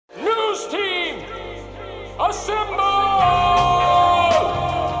Circus team, assemble!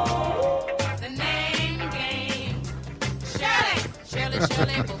 The name game. Shirley,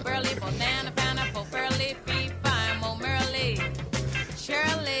 Bo Burley, Banana, Pineapple, Furley, Fee, Fine, Mo Merly.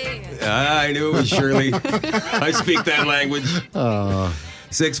 Shirley. I knew it was Shirley. I speak that language.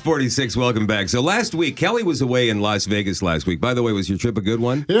 6:46, welcome back. So last week, Kelly was away in Las Vegas last week. By the way, was your trip a good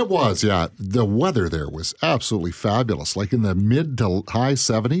one? It was, yeah. The weather there was absolutely fabulous, like in the mid to high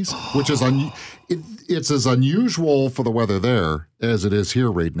 70s, which is it's as unusual for the weather there as it is here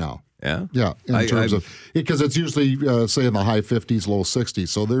right now. Yeah? Yeah, in terms of, because it's usually, say, in the high 50s, low 60s.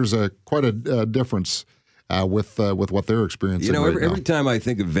 So there's quite a difference with what they're experiencing right now. Every time I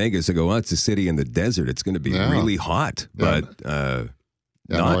think of Vegas, I go, well, it's a city in the desert. It's going to be really hot. Yeah. But...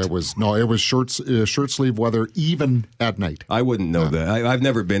 it was short sleeve weather even at night. I wouldn't know that. I've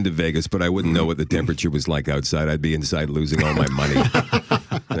never been to Vegas, but I wouldn't know what the temperature was like outside. I'd be inside losing all my money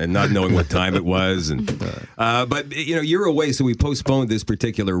and not knowing what time it was. But you're away, so we postponed this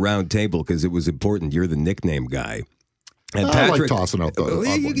particular round table because it was important. You're the nickname guy. And Patrick, I like tossing out the odd one,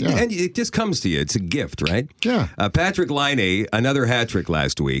 and it just comes to you. It's a gift, right? Yeah. Patrick Laine, another hat trick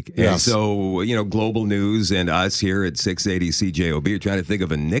last week. Yes. And so, Global News and us here at 680 CJOB are trying to think of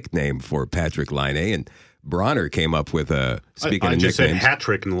a nickname for Patrick Laine. And Bronner came up with speaking of nicknames. I just said hat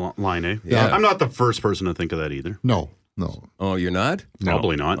trick and Laine. Yeah. I'm not the first person to think of that either. No. Oh, you're not?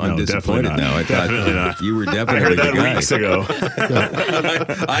 Probably not. I'm disappointed definitely not. now. I thought Definitely not. you were I definitely heard the that guy. weeks ago.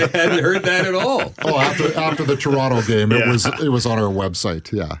 I hadn't heard that at all. Oh, after the Toronto game, it was on our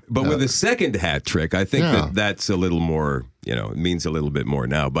website. Yeah, but with a second hat trick, I think that's a little more. It means a little bit more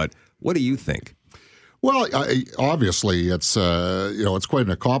now. But what do you think? Well, obviously, it's it's quite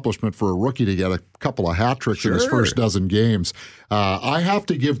an accomplishment for a rookie to get a couple of hat tricks in his first dozen games. I have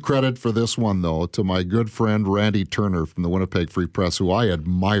to give credit for this one, though, to my good friend Randy Turner from the Winnipeg Free Press, who I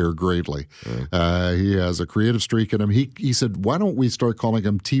admire greatly. He has a creative streak in him. He said, "Why don't we start calling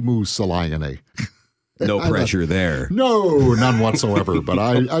him Teemu Selanne?" No pressure there. No, none whatsoever. But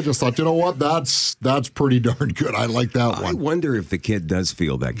I just thought, you know what? That's pretty darn good. I like that one. I wonder if the kid does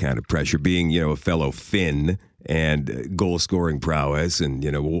feel that kind of pressure, being a fellow Finn and goal-scoring prowess, and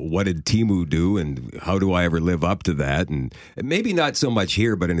what did Teemu do, and how do I ever live up to that? And maybe not so much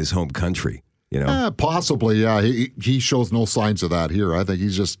here, but in his home country. Possibly, yeah. He shows no signs of that here. I think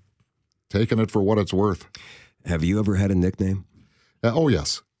he's just taking it for what it's worth. Have you ever had a nickname? Oh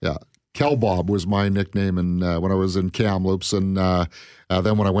yes, yeah. Kel Bob was my nickname when I was in Kamloops, and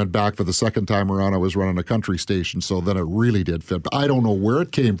then when I went back for the second time around, I was running a country station, so then it really did fit. But I don't know where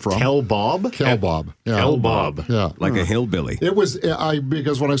it came from. Kel Bob? Kel Bob. Yeah. Kel Bob. Yeah. Like a hillbilly. It was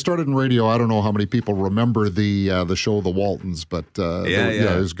because when I started in radio, I don't know how many people remember the show The Waltons, but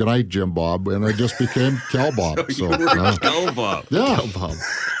it was Goodnight Jim Bob, and I just became Kel Bob. So you were Kel Bob. Yeah. Kel Bob.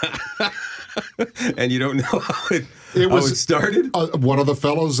 And you don't know how it started? One of the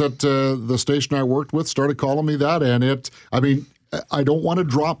fellows at the station I worked with started calling me that, and I don't want to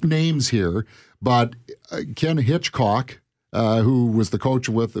drop names here, but Ken Hitchcock, who was the coach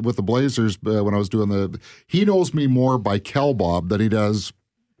with the Blazers when I was doing he knows me more by Kel Bob than he does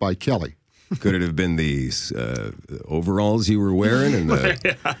by Kelly. Could it have been these overalls you were wearing? And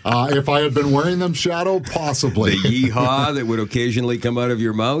if I had been wearing them, Shadow, possibly. The yeehaw that would occasionally come out of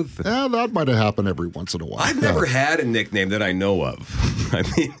your mouth? Yeah, that might have happened every once in a while. I've never had a nickname that I know of. I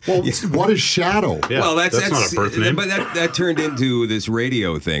mean, what is Shadow? Yeah, well, that's not a birth name. But that turned into this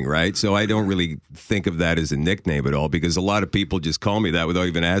radio thing, right? So I don't really think of that as a nickname at all, because a lot of people just call me that without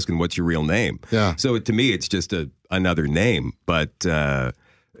even asking what's your real name. Yeah. So to me, it's just another name. But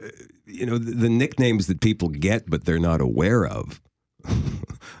the nicknames that people get but they're not aware of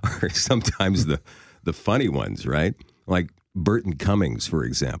are sometimes the funny ones, right? Like Burton Cummings, for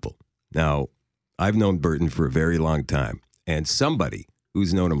example. Now, I've known Burton for a very long time, and somebody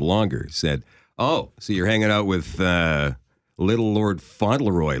who's known him longer said, "Oh, so you're hanging out with Little Lord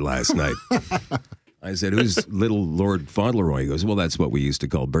Fauntleroy last night." I said, "Who's Little Lord Fauntleroy?" He goes, "Well, that's what we used to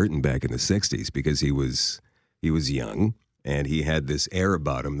call Burton back in the 60s because he was young. And he had this air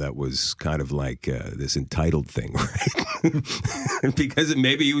about him that was kind of like this entitled thing, right? Because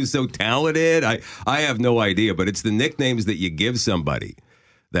maybe he was so talented. I have no idea, but it's the nicknames that you give somebody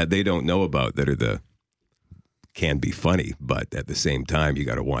that they don't know about that can be funny, but at the same time, you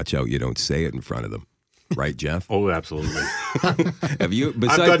got to watch out you don't say it in front of them. Right, Jeff? Oh, absolutely. Have you?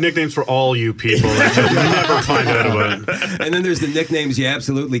 I've got nicknames for all you people. You'll never find out about it. And then there's the nicknames you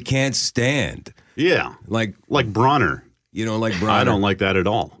absolutely can't stand. Yeah. Like Bronner. You don't like Bronner? I don't like that at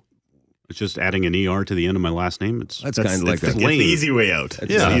all. It's just adding an ER to the end of my last name. That's kind of like it's the easy way out.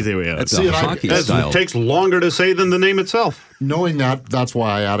 It's the easy way out. That's a hockey style. It takes longer to say than the name itself. Knowing that, that's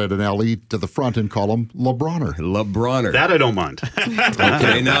why I added an LE to the front and call him LeBronner. LeBronner. That I don't mind.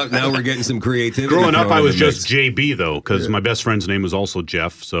 Okay, now we're getting some creativity. Growing up, I was just JB, though, because my best friend's name was also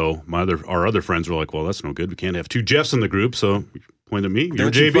Jeff. So our other friends were like, well, that's no good. We can't have two Jeffs in the group. So point at me.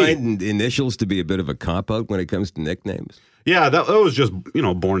 You're Don't JB. you find initials to be a bit of a cop-out when it comes to nicknames? Yeah, that was just,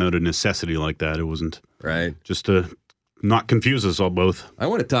 born out of necessity like that. It wasn't Right. just to not confuse us all both. I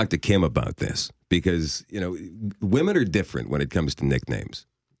want to talk to Kim about this because, women are different when it comes to nicknames.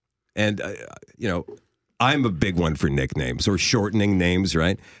 And, I'm a big one for nicknames or shortening names,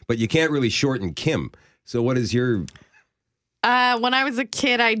 right? But you can't really shorten Kim. So what is your... When I was a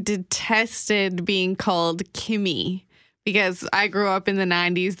kid, I detested being called Kimmy. Because I grew up in the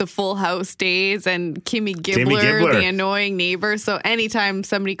 90s, the Full House days, and Kimmy Gibbler, the annoying neighbor. So anytime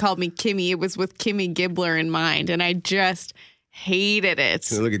somebody called me Kimmy, it was with Kimmy Gibbler in mind. And I just hated it.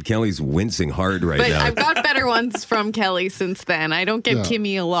 Look at Kelly's wincing hard right but now. I've got better ones from Kelly since then. I don't get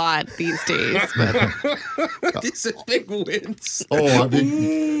Kimmy a lot these days. But. It's a big wince. Oh,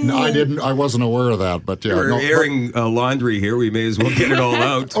 I wasn't aware of that. But yeah, we're airing laundry here. We may as well get it all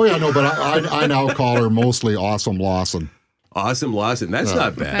out. Oh, yeah, no, but I now call her mostly Awesome Lawson. Awesome Lawson. That's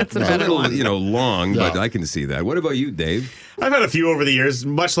not bad. That's a better one. Long, but I can see that. What about you, Dave? I've had a few over the years,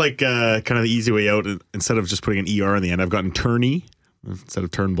 much like kind of the easy way out. Instead of just putting an ER in the end, I've gotten Turney instead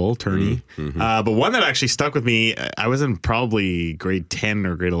of Turnbull, Turney. Mm-hmm. But one that actually stuck with me, I was in probably grade 10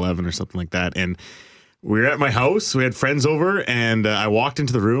 or grade 11 or something like that. And we were at my house. We had friends over, and I walked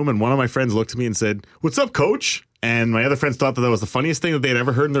into the room, and one of my friends looked at me and said, "What's up, Coach?" And my other friends thought that was the funniest thing that they had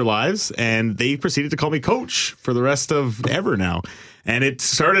ever heard in their lives, and they proceeded to call me Coach for the rest of ever now. And it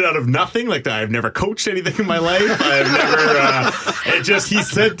started out of nothing. Like, I've never coached anything in my life. I've never,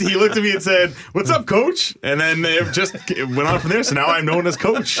 he looked at me and said, "What's up, Coach?" And then it went on from there. So now I'm known as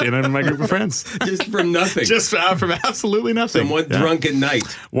Coach in my group of friends. Just from nothing. Just from absolutely nothing. From one drunken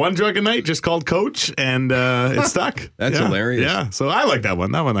night. One drunken night, just called Coach, and it stuck. That's hilarious. Yeah. So I like that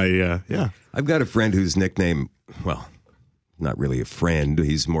one. That one, I've got a friend whose nickname, well, not really a friend.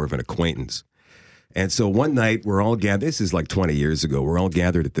 He's more of an acquaintance. And so one night we're all gathered. This is like 20 years ago. We're all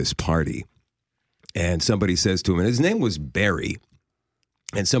gathered at this party. And somebody says to him, and his name was Barry.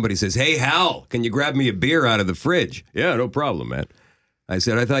 And somebody says, "Hey, Hal, can you grab me a beer out of the fridge?" "Yeah, no problem, man." I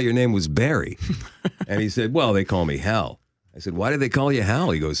said, "I thought your name was Barry." And he said, "Well, they call me Hal." I said, "Why did they call you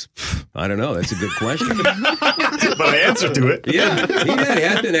Hal?" He goes, "I don't know. That's a good question." But I answered to it. Yeah, he did. He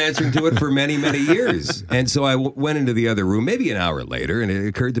had been answering to it for many, many years. And so I went into the other room maybe an hour later, and it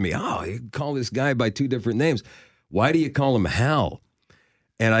occurred to me, you call this guy by two different names. Why do you call him Hal?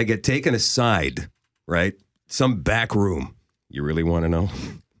 And I get taken aside, right? Some back room. "You really want to know?"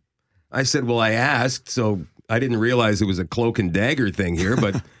 I said, "Well, I asked, so I didn't realize it was a cloak and dagger thing here,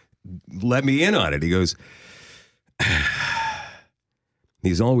 but let me in on it." He goes,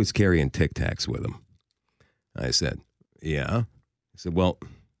 "He's always carrying Tic Tacs with him." I said, "Yeah." He said, "Well,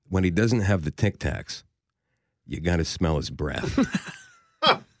 when he doesn't have the Tic Tacs, you got to smell his breath."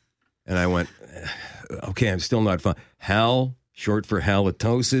 And I went, "Okay, I'm still not fine." "Hal, short for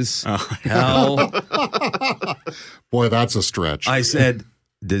halitosis." Hal. Boy, that's a stretch. I said,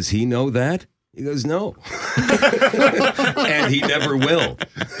 "Does he know that?" He goes, "No." And he never will.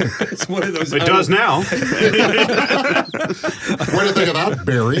 It's one of those. It does now. What do you think of that,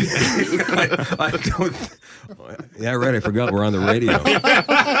 Barry? I don't. Yeah, right. I forgot we're on the radio.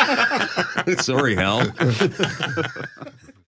 Sorry, Hal.